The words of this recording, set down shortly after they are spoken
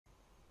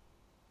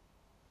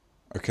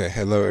Okay,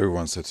 hello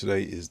everyone. So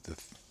today is the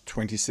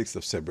 26th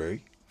of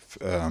February,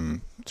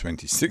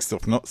 26th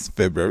of not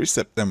February,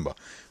 September,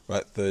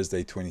 right?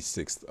 Thursday,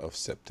 26th of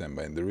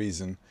September. And the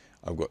reason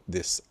I've got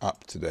this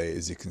up today,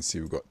 as you can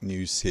see, we've got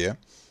news here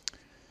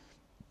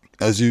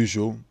as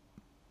usual,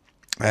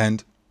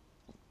 and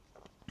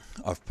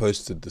I've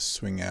posted the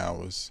swing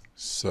hours.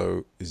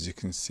 So as you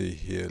can see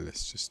here,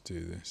 let's just do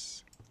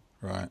this,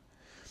 right?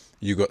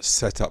 You got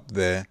set up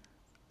there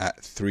at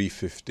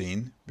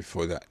 3:15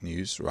 before that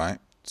news, right?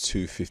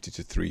 2:50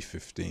 to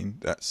 3:15,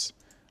 that's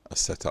a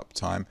setup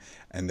time.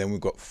 And then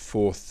we've got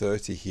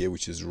 4:30 here,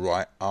 which is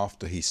right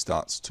after he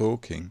starts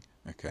talking,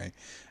 okay?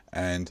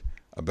 And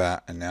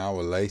about an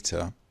hour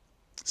later,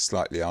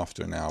 slightly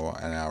after an hour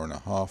and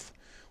a half,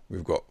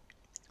 we've got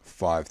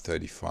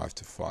 5:35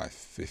 to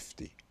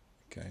 5:50,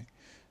 okay?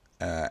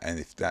 And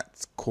if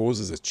that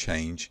causes a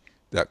change,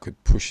 that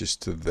could push us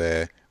to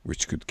there,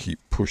 which could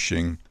keep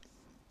pushing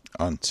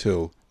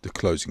until the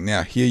closing.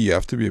 Now here you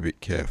have to be a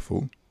bit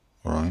careful,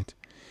 all right?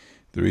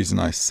 The reason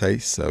I say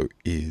so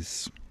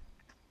is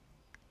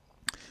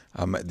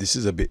this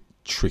is a bit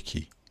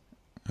tricky,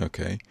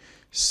 okay?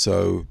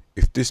 So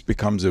if this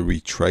becomes a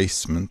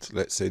retracement,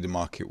 let's say the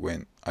market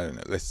went, I don't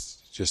know,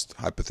 let's just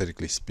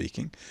hypothetically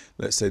speaking,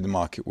 let's say the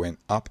market went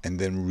up and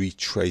then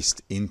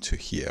retraced into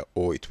here,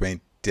 or it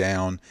went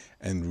down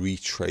and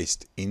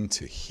retraced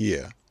into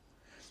here,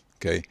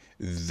 okay?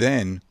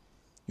 Then,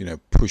 you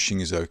know, pushing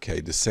is okay.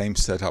 The same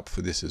setup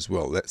for this as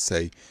well. Let's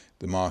say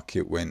the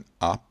market went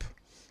up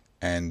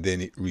and then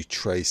it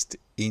retraced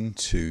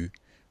into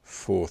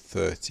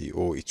 430,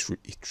 or it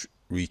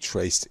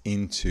retraced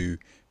into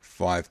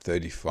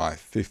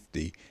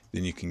 535.50,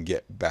 then you can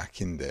get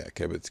back in there,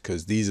 okay? But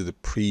because these are the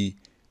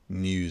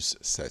pre-news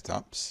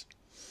setups,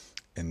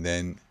 and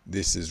then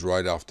this is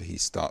right after he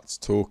starts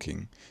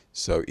talking,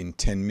 so in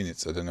 10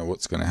 minutes I don't know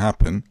what's going to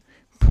happen,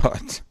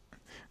 but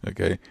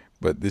okay,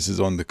 but this is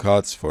on the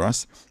cards for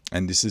us,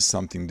 and this is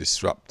something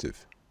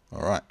disruptive.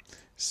 All right,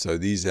 so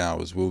these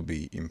hours will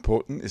be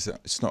important.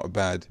 It's not a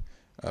bad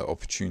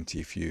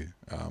opportunity if you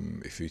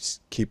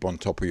keep on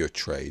top of your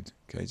trade.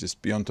 Okay,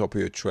 just be on top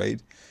of your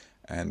trade,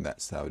 and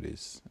that's how it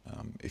is.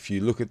 If you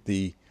look at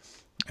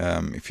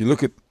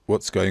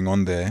what's going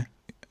on there,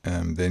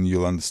 then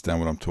you'll understand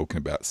what I'm talking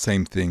about.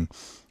 Same thing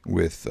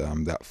with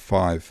that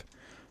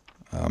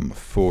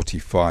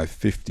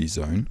 5:45.50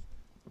 zone.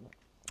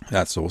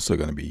 That's also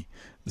going to be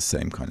the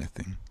same kind of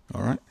thing.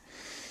 All right.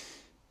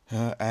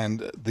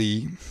 And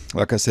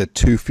like I said,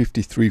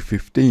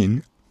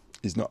 253.15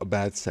 is not a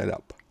bad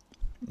setup.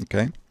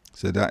 Okay.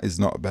 So that is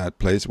not a bad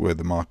place where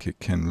the market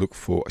can look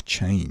for a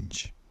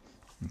change.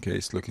 Okay.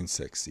 It's looking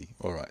sexy.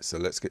 All right. So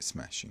let's get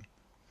smashing.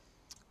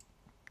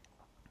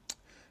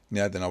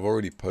 Now then, I've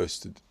already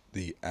posted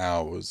the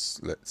hours.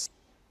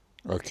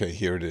 Okay,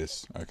 here it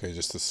is. Okay.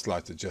 Just a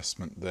slight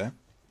adjustment there.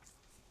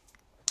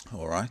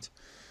 All right.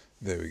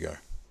 There we go.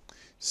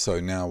 So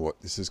now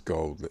what? This is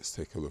gold. Let's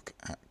take a look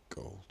at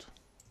gold.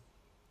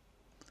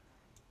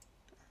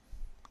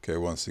 Okay,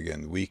 once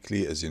again,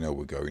 weekly, as you know,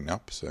 we're going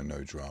up, so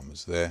no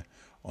dramas there.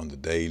 On the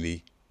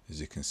daily,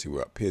 as you can see,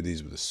 we're up here.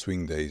 These were the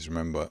swing days.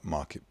 Remember,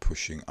 market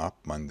pushing up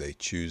Monday,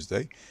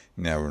 Tuesday.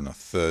 Now we're on a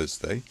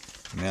Thursday.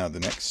 Now do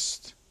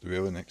we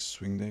have a next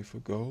swing day for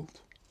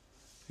gold?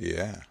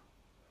 Yeah,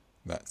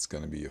 that's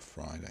going to be a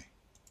Friday.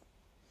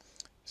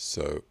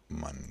 So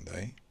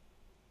Monday,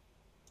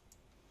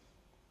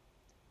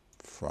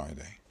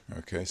 Friday.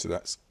 Okay, so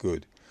that's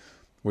good.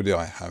 What do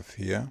I have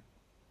here?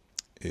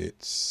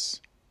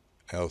 It's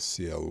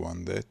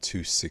LCL1 there,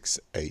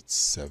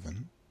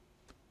 2687.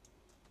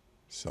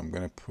 So I'm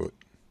going to put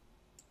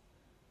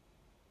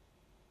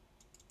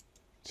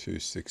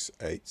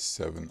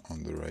 2687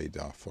 on the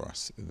radar for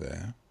us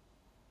there.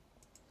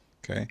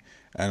 Okay,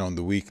 and on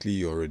the weekly,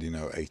 you already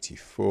know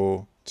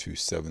 84,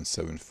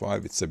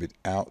 2775. It's a bit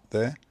out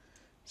there,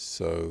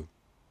 so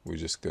we're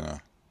just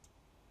gonna,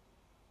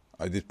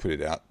 I did put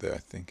it out there, I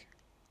think.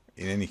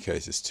 In any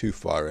case, it's too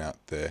far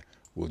out there.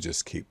 We'll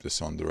just keep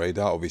this on the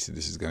radar. Obviously,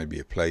 this is going to be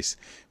a place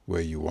where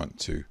you want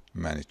to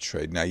manage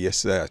trade. Now,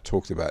 yesterday I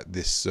talked about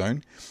this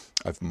zone.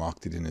 I've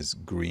marked it in as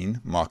green.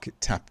 Market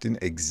tapped in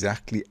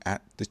exactly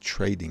at the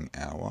trading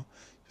hour.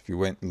 If you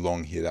went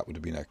long here, that would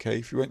have been okay.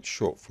 If you went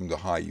short from the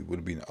high, you would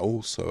have been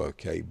also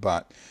okay.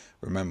 But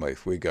remember,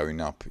 if we're going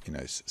up, you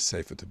know, it's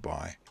safer to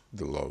buy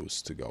the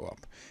lows to go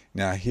up.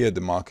 Now, here the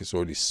market's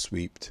already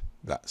swept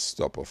that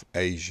stop of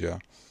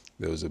Asia.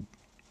 There was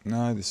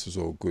no, this was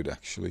all good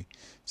actually.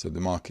 So the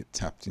market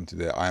tapped into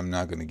there. I am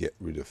now going to get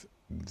rid of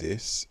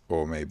this,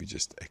 or maybe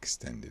just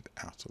extend it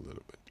out a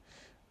little bit.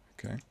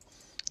 Okay.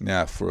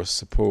 Now for a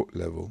support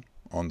level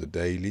on the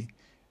daily,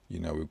 you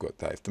know, we've got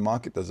that. If the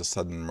market does a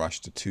sudden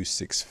rush to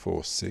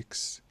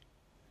 2646,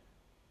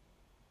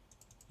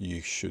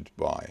 you should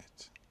buy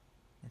it.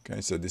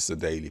 Okay, so this is a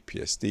daily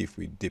PSD. If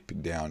we dip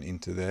it down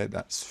into there,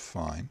 that's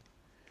fine.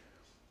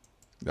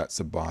 That's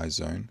a buy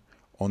zone.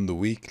 On the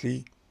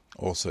weekly,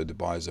 also the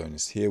buy zone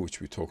is here,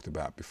 which we talked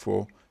about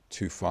before,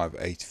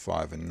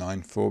 2585 and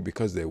 94.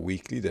 Because they're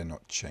weekly, they're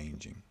not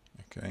changing.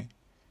 Okay,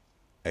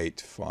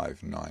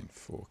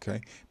 8594.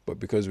 Okay, but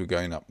because we're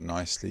going up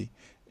nicely,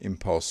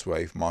 impulse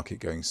wave, market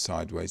going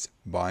sideways,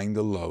 buying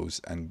the lows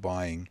and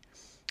buying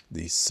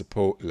these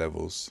support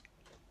levels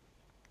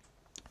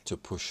to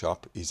push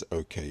up is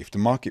okay. If the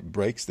market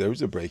breaks, there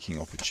is a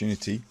breaking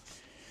opportunity,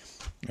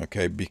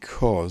 okay,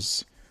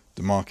 because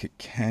the market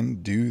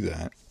can do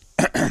that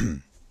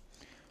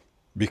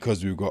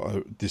because we've got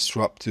a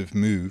disruptive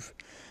move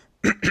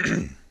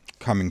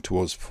coming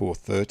towards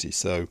 430.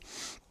 So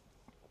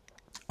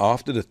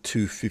after the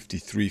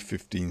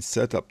 253.15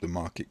 setup, the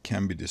market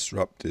can be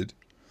disrupted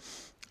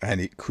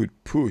and it could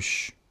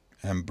push,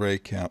 and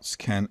breakouts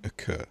can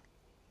occur.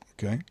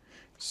 Okay,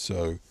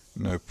 so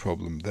no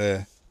problem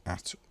there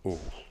at all.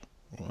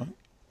 All right,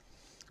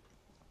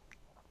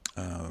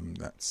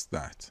 that's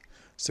that.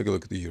 Let's take a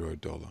look at the euro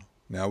dollar.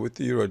 Now with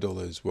the euro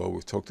dollar as well,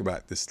 we've talked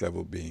about this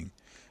level being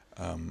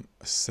a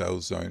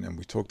sell zone, and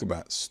we talked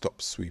about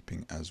stop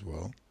sweeping as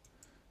well,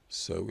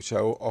 so which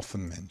I will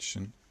often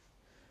mention.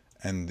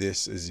 And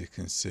this, as you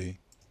can see,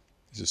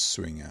 is a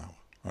swing hour.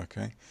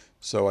 Okay,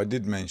 so I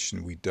did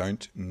mention we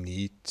don't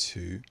need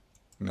to,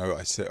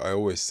 I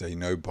always say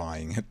no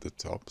buying at the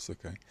tops.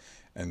 Okay,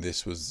 and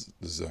this was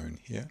the zone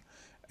here,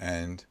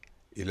 and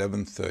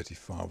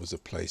 1135 was a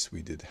place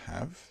we did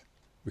have.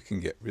 We can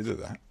get rid of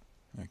that.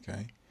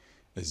 Okay,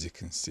 as you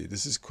can see,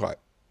 this is quite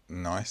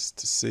nice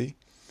to see.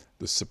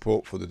 The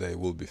support for the day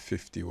will be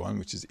 51,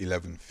 which is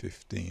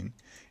 1115.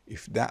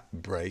 If that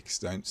breaks,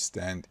 don't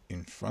stand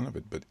in front of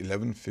it, but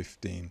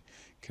 1115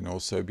 can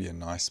also be a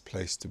nice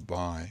place to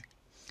buy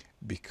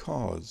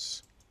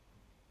because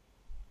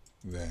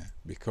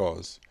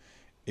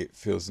it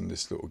fills in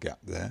this little gap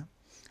there,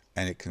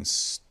 and it can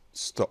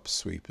stop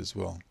sweep as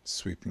well,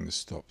 sweeping the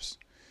stops.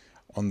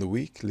 On the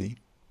weekly,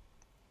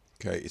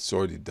 okay, it's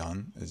already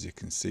done, as you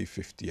can see,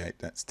 58,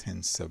 that's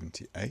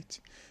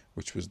 1078,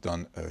 which was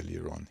done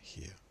earlier on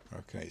here.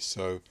 Okay,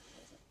 so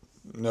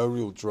no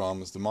real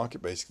dramas. The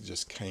market basically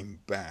just came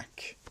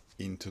back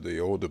into the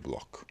order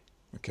block,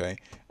 okay,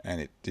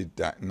 and it did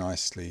that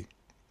nicely,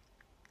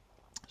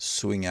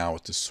 swing hour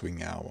to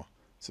swing hour.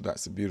 So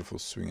that's a beautiful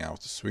swing hour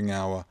to swing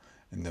hour,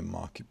 and then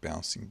market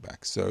bouncing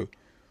back. So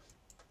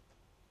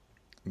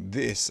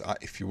this,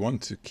 if you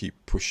want to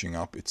keep pushing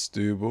up, it's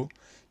doable.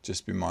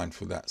 Just be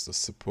mindful that's the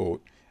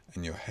support,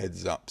 and your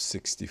heads up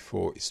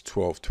 64 is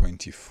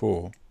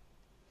 1224,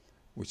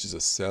 which is a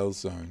sell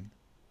zone.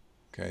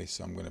 Okay,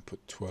 so I'm going to put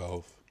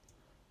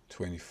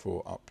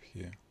 1224 up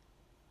here.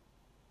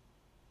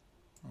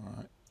 All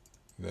right,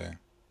 there.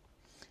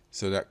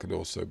 So that could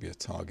also be a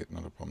target,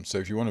 not a problem. So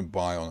if you want to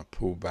buy on a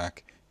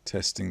pullback,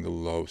 testing the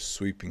low,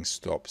 sweeping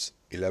stops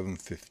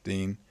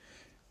 1115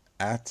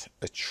 at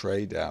a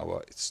trade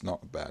hour, it's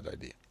not a bad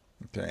idea.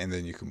 Okay, and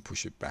then you can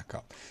push it back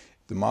up.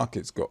 The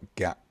market's got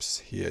gaps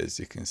here, as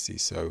you can see.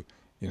 So,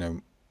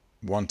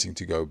 wanting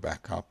to go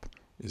back up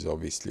is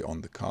obviously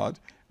on the card,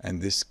 and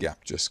this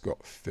gap just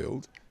got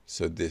filled.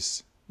 So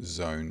this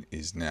zone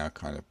is now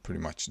kind of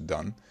pretty much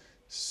done.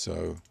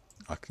 So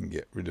I can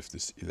get rid of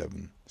this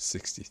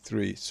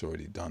 1163. It's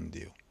already done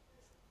deal.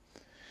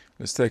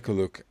 Let's take a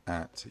look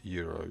at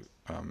euro.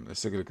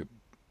 Let's take a look at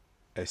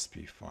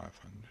SP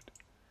 500.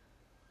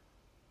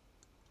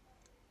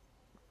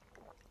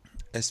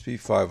 SP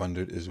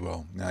 500 as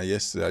well. Now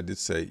yesterday I did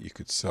say you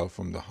could sell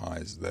from the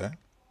highs there.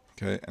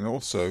 Okay, and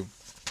also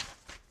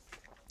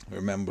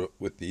remember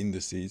with the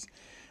indices,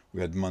 we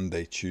had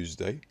Monday,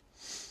 Tuesday,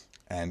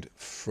 and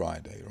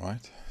Friday,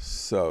 right?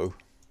 So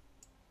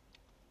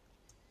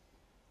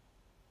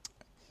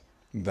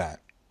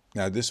that.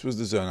 Now this was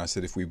the zone I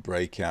said if we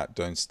break out,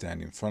 don't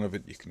stand in front of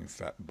it. You can in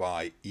fact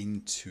buy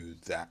into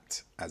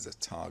that as a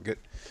target.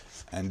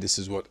 And this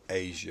is what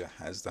Asia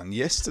has done.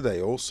 Yesterday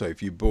also,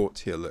 if you bought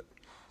here, look,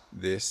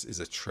 this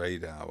is a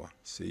trade hour.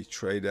 See,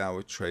 trade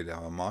hour.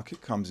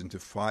 Market comes into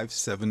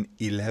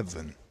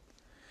 5711.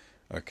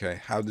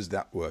 Okay, how does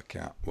that work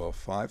out? Well,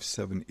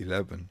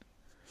 5711,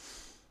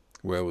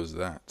 where was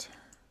that?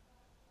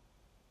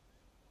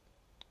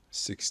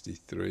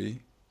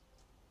 63,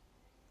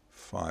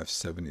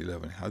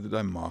 5711. How did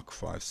I mark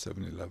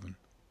 5711?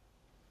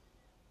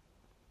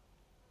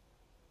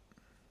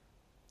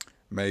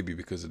 Maybe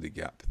because of the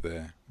gap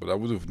there, but I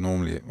would have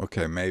normally,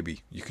 okay,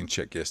 maybe you can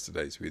check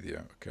yesterday's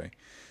video. Okay,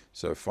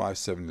 so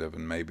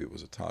 5711, maybe it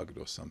was a target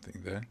or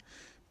something there,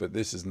 but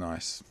this is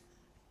nice.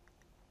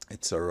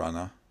 It's a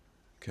runner.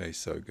 Okay,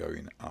 so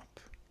going up.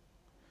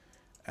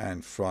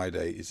 And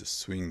Friday is a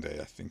swing day,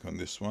 I think, on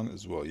this one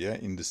as well. Yeah,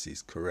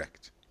 indices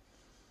correct.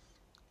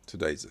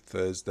 Today's a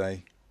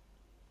Thursday.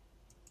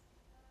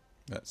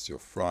 That's your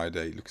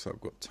Friday. Looks like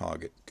I've got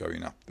target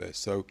going up there.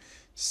 So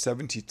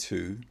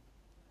 72,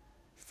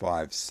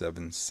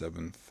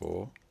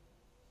 5774.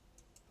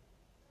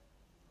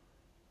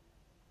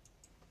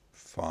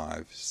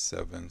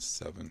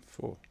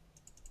 5774.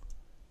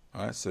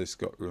 All right, so it's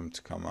got room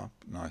to come up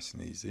nice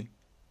and easy.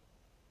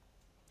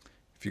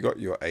 If you got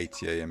your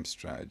ATAM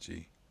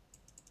strategy,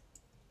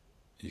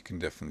 you can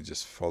definitely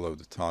just follow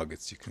the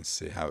targets. You can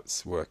see how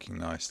it's working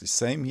nicely.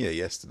 Same here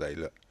yesterday,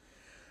 look.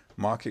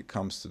 Market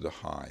comes to the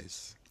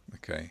highs,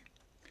 okay?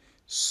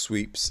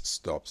 sweeps,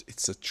 stops.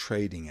 It's a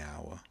trading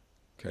hour.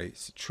 Okay,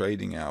 it's a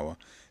trading hour.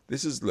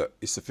 This is, look,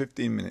 it's a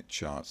 15-minute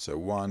chart. So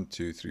 1,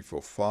 2, 3,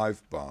 4,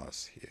 5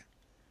 bars here.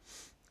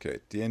 Okay,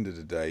 at the end of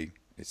the day,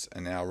 it's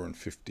an hour and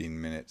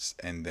 15 minutes,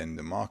 and then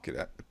the market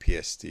at the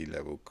PST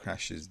level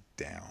crashes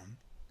down.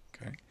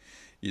 Okay,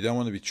 you don't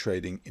want to be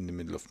trading in the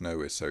middle of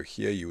nowhere. So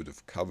here you would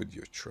have covered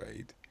your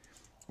trade.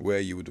 Where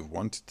you would have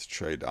wanted to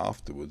trade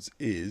afterwards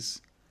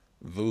is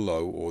the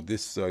low, or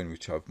this zone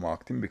which I've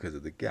marked in because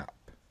of the gap.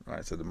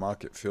 Right, so the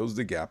market fills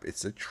the gap.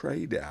 It's a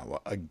trade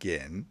hour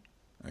again,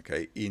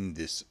 okay, in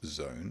this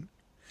zone,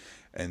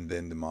 and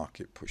then the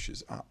market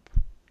pushes up.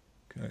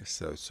 Okay,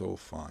 so it's all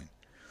fine.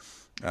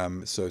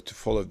 So to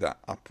follow that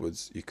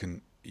upwards, you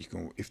can,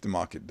 if the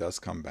market does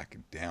come back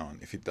down,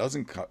 if it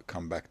doesn't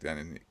come back down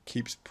and it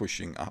keeps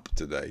pushing up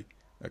today,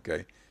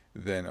 okay,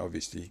 then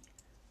obviously,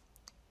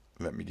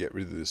 let me get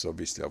rid of this.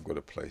 Obviously, I've got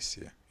a place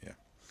here. Yeah,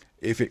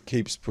 if it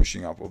keeps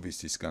pushing up,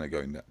 obviously it's going to go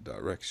in that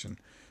direction,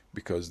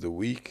 because the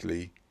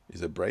weekly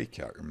is a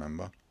breakout,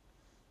 remember.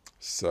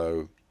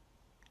 So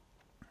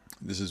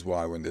this is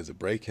why when there's a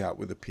breakout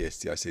with a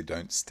PST, I say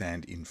don't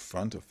stand in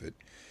front of it,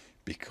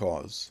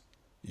 because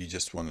you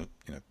just want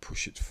to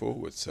push it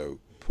forward. So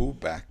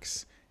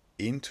pullbacks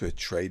into a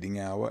trading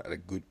hour at a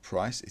good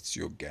price, it's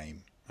your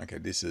game. Okay,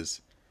 this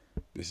is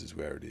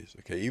where it is.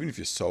 Okay, even if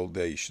you're sold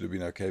there, you should have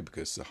been okay,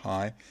 because it's a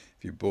high.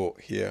 If you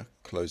bought here,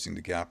 closing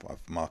the gap,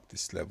 I've marked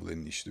this level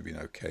in, you should have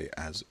been okay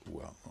as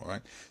well. All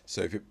right,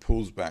 so if it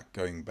pulls back,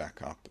 going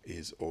back up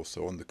is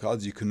also on the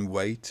cards. You can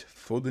wait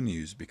for the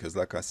news, because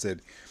like I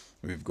said,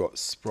 we've got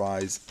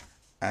surprise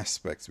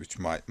aspects which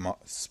might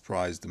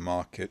surprise the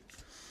market.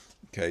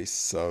 Okay,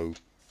 so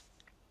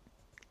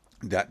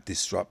that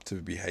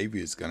disruptive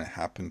behavior is going to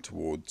happen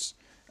towards,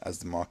 as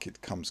the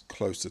market comes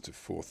closer to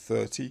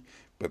 430,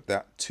 but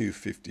that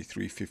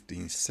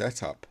 253.15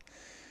 setup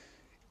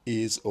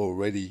is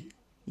already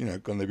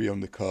going to be on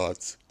the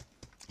cards,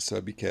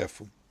 so be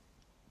careful.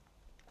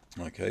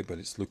 Okay, but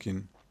it's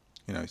looking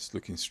it's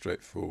looking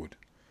straightforward.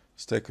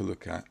 Let's take a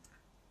look at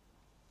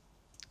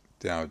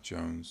Dow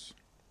Jones.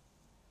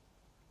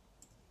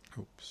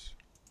 Oops.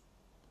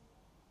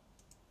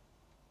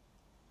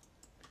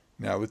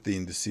 Now with the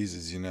indices,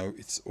 as you know,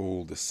 it's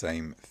all the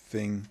same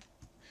thing.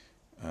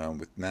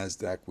 With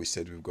NASDAQ, we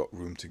said we've got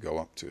room to go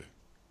up to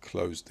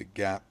close the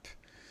gap.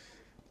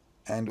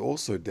 And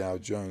also Dow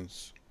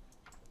Jones.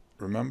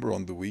 Remember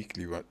on the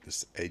weekly, we're at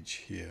this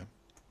edge here.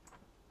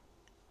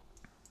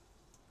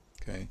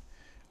 Okay.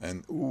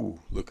 And ooh,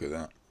 look at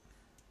that.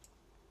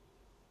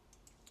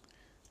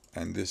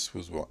 And this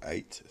was what,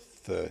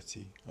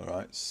 8:30. All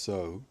right.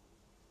 So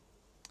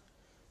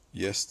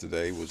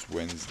yesterday was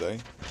Wednesday.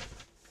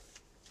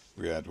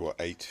 We had what,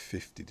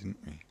 8:50, didn't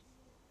we?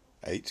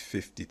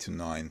 8:50 to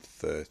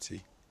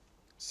 9:30.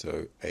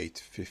 So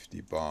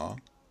 8:50 bar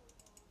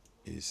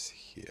is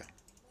here.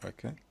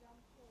 Okay.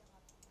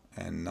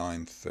 And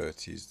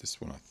 9:30 is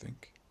this one, I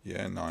think.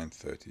 Yeah,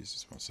 9:30 is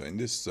this one. So in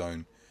this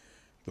zone,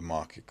 the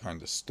market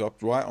kind of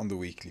stopped right on the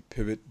weekly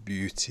pivot,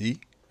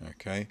 beauty,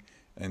 okay,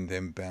 and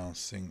then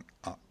bouncing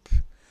up.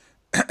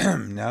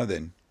 Now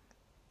then,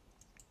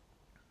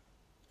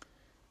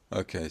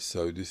 okay,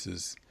 so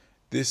this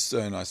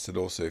zone. I said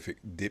also, if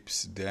it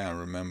dips down,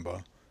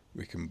 remember,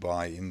 we can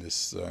buy in this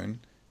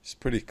zone. It's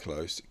pretty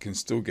close. It can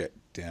still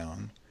get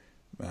down,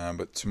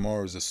 but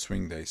tomorrow is a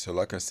swing day. So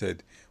like I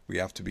said, we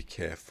have to be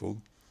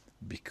careful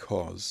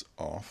because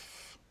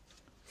of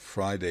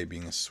Friday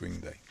being a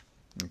swing day.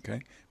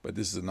 Okay, but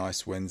this is a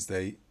nice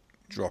Wednesday,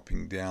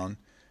 dropping down,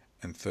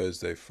 and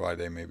Thursday,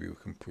 Friday, maybe we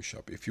can push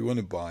up. If you want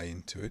to buy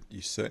into it,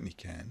 you certainly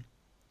can.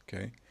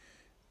 Okay,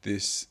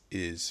 this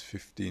is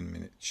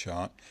 15-minute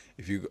chart.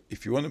 If you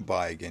want to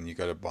buy again, you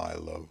got to buy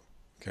low.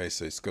 Okay,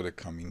 so it's got to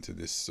come into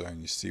this zone.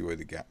 You see where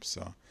the gaps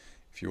are.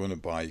 If you want to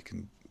buy, you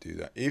can do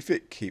that. If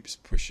it keeps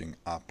pushing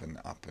up and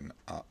up and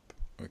up,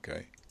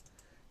 okay,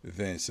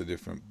 then it's a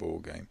different ball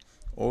game.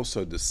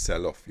 Also, the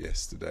sell-off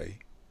yesterday,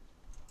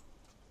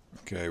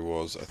 okay,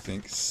 was, I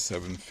think,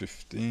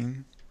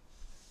 7:15.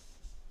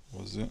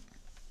 Was it?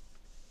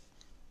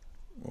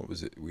 What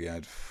was it? We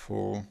had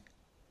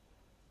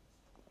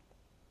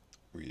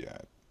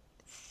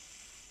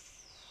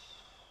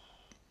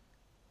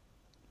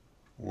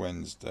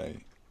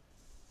Wednesday.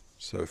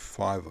 So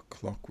 5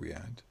 o'clock we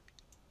had.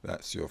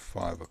 That's your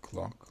 5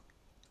 o'clock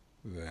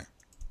there.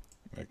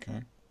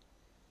 Okay.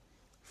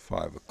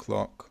 5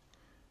 o'clock.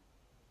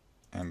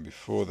 And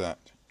before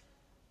that,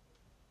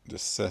 the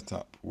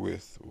setup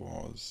width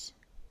was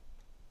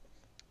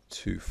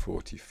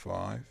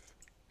 245.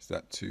 Is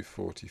that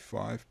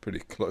 245? Pretty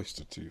close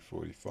to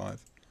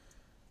 245.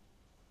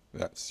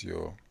 That's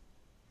your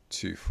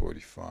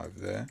 245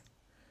 there.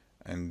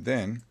 And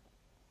then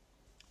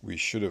we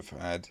should have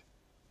had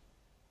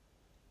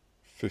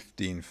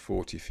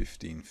 1540,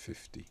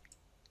 1550.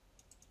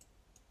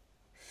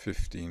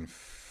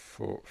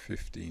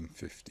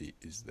 1550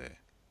 is there.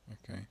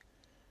 Okay.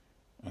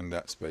 And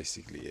that's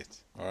basically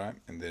it. All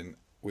right. And then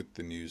with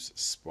the news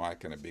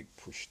spike and a big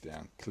push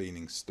down,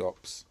 cleaning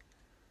stops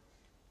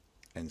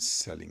and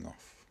selling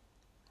off.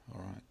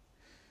 All right.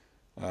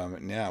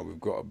 Now we've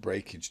got a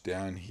breakage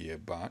down here,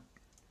 but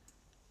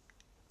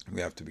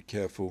we have to be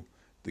careful.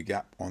 The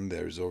gap on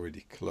there is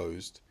already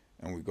closed,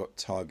 and we've got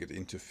target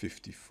into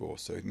 54.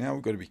 So now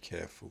we've got to be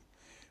careful.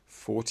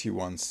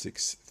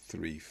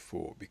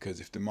 41,634, because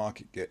if the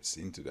market gets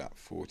into that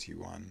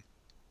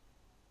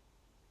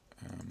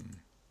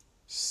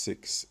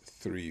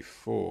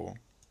 41,634,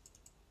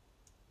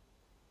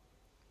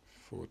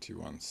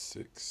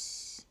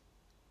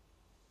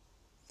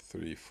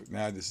 41,634.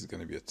 Now this is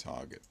going to be a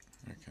target.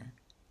 Okay.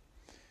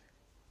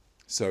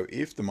 So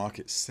if the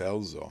market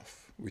sells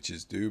off, which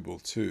is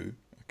doable too,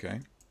 okay,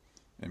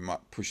 it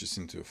might push us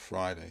into a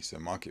Friday. So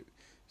market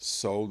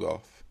sold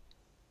off,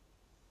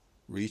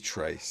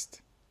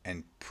 retraced,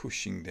 and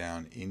pushing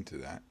down into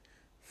that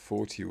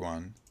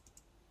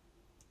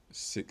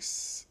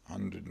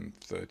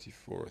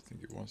 41,634, I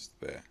think it was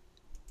there.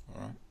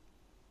 All right.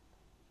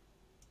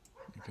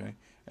 Okay,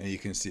 and you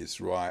can see it's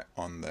right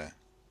on there.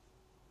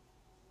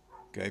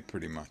 Okay,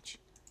 pretty much.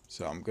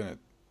 So I'm gonna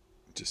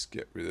just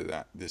get rid of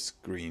that. This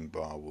green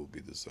bar will be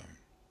the zone.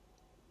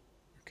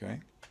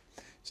 Okay,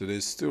 so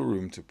there's still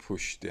room to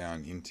push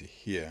down into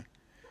here.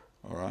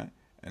 All right,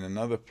 and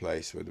another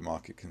place where the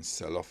market can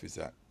sell off is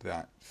at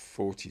that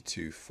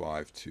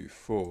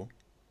 42,524.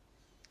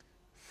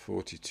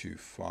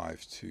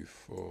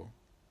 42,524.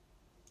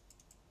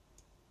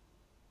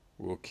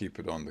 We'll keep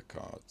it on the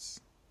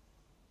cards.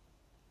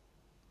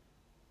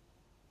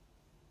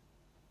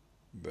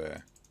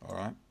 There. All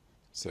right,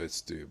 so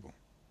it's doable.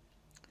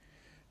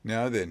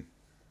 Now then,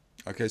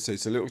 okay, so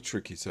it's a little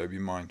tricky, so be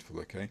mindful.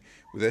 Okay,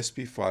 with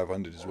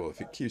SP500 as well,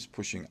 if it keeps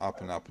pushing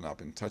up and up and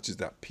up and touches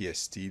that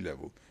PST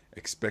level,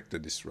 expect a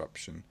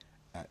disruption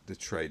at the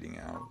trading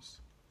hours.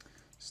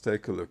 Let's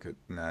take a look at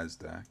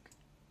NASDAQ.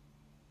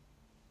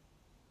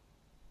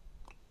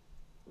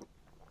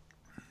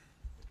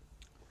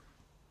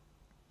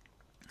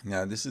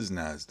 Now this is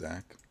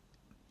NASDAQ,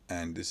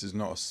 and this is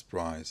not a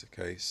surprise.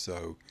 Okay,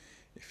 so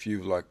if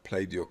you've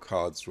played your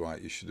cards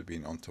right, you should have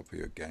been on top of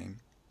your game.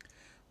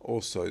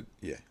 Also,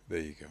 yeah, there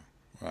you go.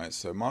 Right,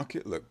 so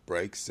market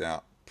breaks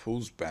out,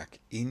 pulls back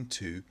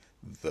into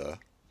the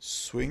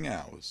swing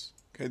hours.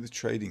 Okay, the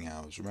trading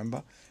hours.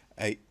 Remember,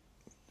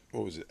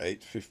 what was it,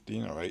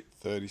 8:15 or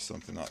 8:30,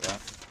 something like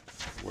that.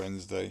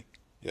 Wednesday,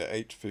 yeah,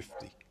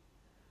 8:50.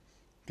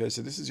 Okay,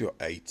 so this is your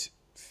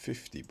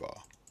 8:50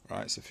 bar,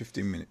 right? It's a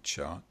 15-minute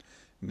chart,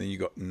 and then you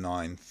got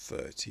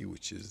 9:30,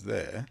 which is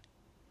there.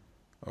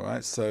 All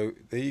right, so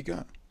there you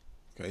go.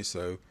 Okay,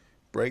 so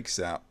breaks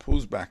out,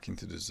 pulls back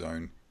into the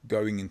zone,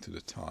 going into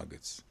the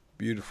targets.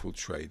 Beautiful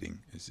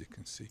trading, as you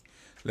can see.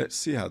 Let's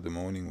see how the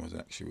morning was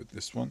actually with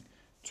this one.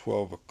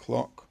 12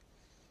 o'clock.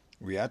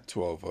 We had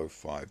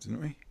 12:05,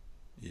 didn't we?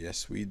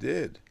 Yes, we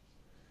did.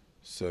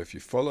 So if you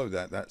follow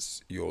that,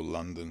 that's your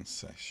London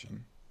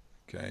session.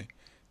 Okay,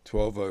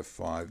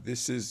 12:05.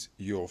 This is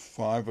your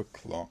 5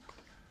 o'clock,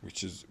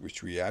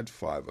 which we had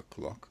 5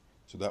 o'clock.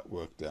 So that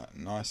worked out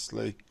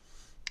nicely.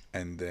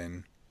 And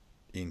then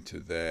into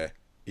there,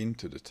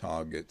 into the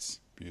targets.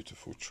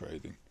 Beautiful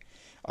trading.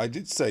 I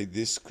did say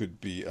this could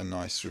be a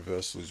nice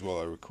reversal as well,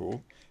 I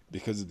recall,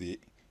 because of the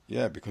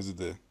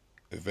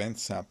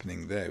events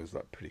happening there. It was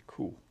pretty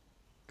cool.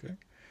 Okay,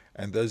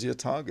 and those are your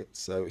targets.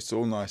 So it's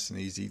all nice and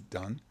easy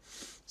done.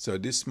 So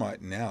this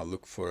might now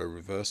look for a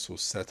reversal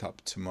set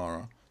up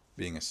tomorrow,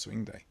 being a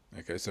swing day.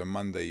 Okay, so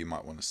Monday you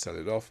might want to sell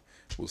it off.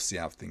 We'll see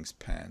how things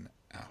pan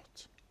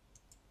out.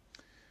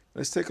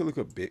 Let's take a look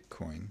at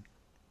Bitcoin.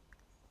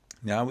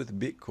 Now with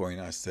Bitcoin,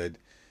 I said,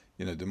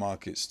 the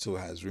market still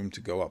has room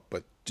to go up,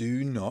 but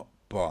do not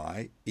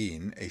buy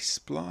in a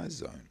supply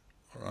zone.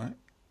 All right.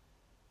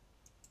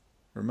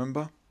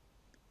 Remember,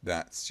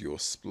 that's your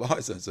supply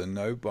zone. So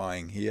no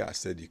buying here. I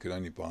said you could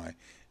only buy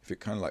if it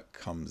kind of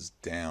comes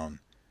down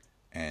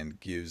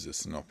and gives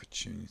us an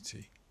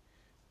opportunity.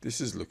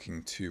 This is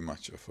looking too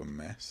much of a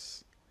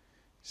mess.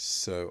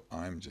 So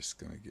I'm just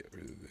going to get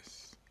rid of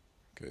this.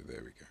 Okay,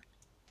 there we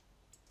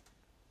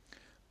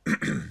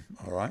go.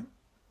 All right.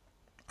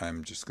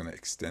 I'm just going to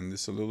extend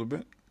this a little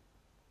bit.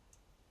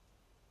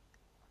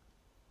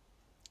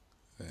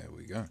 There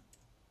we go.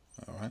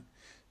 All right.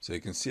 So you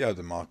can see how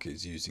the market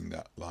is using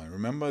that line.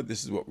 Remember,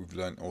 this is what we've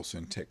learned also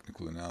in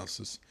technical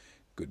analysis.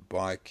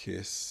 Goodbye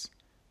kiss,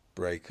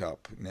 break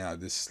up. Now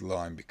this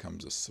line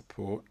becomes a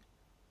support.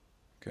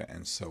 Okay,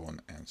 and so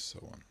on and so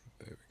on.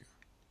 There we go.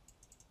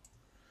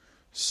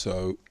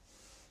 So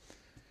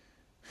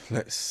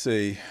let's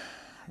see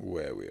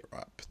where we're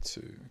up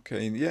to.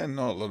 Okay, yeah,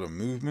 not a lot of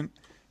movement.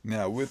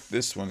 Now with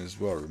this one as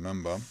well,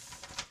 remember,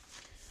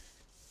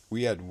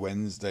 we had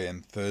Wednesday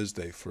and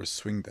Thursday for a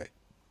swing day.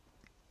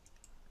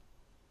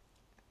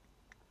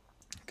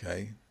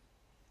 Okay,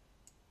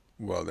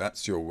 well,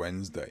 that's your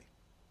Wednesday,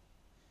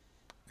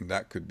 and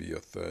that could be your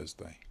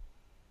Thursday.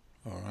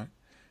 All right,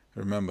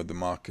 remember the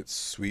market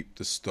sweep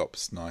the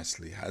stops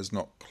nicely, has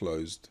not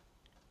closed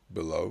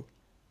below,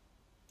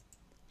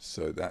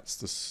 so that's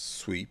the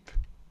sweep.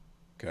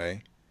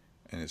 Okay,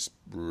 and it's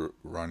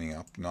running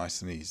up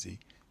nice and easy,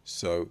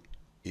 so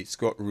it's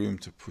got room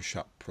to push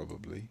up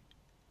probably.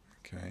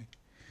 Okay,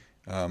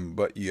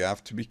 But you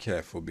have to be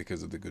careful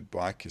because of the good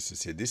buy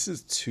kisses here. This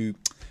is too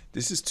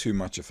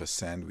much of a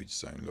sandwich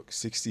zone. Look,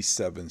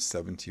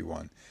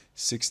 67.71,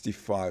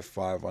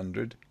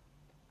 65.500.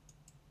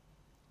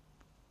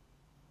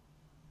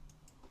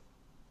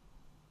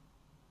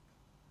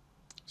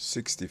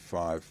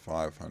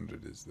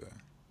 65.500 is there.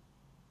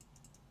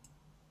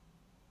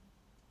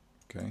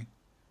 Okay,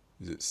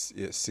 is it?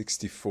 Yeah,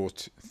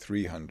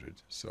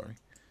 64.300. Sorry,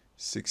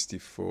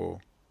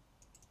 64.300.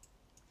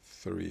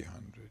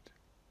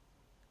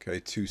 Okay,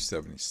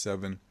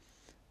 277,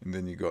 and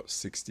then you got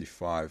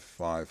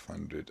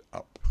 65.500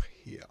 up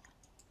here.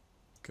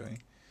 Okay,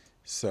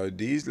 so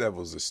these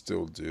levels are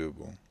still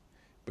doable,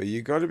 but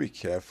you got to be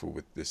careful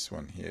with this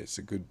one here. It's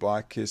a good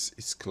buy kiss.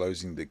 It's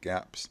closing the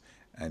gaps,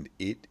 and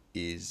it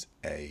is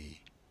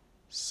a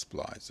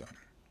supply zone.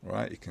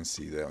 Right, you can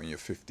see there on your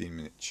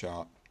 15-minute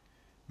chart,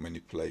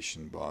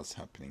 manipulation bars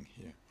happening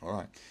here. All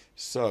right,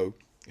 so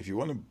if you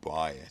want to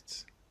buy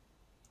it,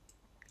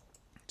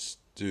 just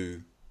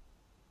do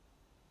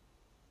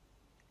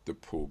the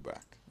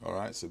pullback. All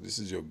right, so this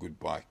is your good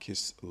buy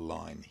kiss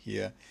line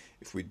here.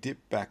 If we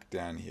dip back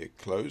down here,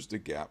 close the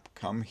gap,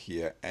 come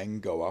here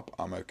and go up,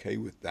 I'm okay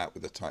with that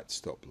with a tight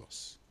stop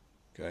loss.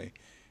 Okay,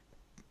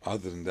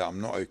 other than that, I'm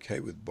not okay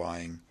with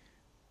buying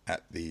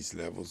at these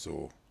levels,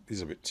 or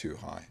these are a bit too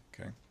high.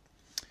 Okay,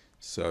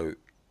 so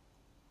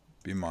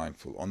be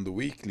mindful. On the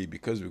weekly,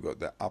 because we've got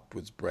that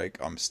upwards break,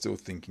 I'm still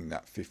thinking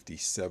that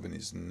 57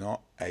 is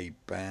not a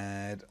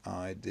bad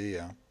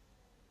idea.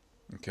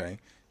 Okay,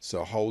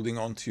 so holding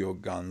on to your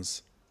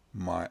guns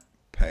might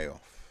pay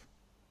off.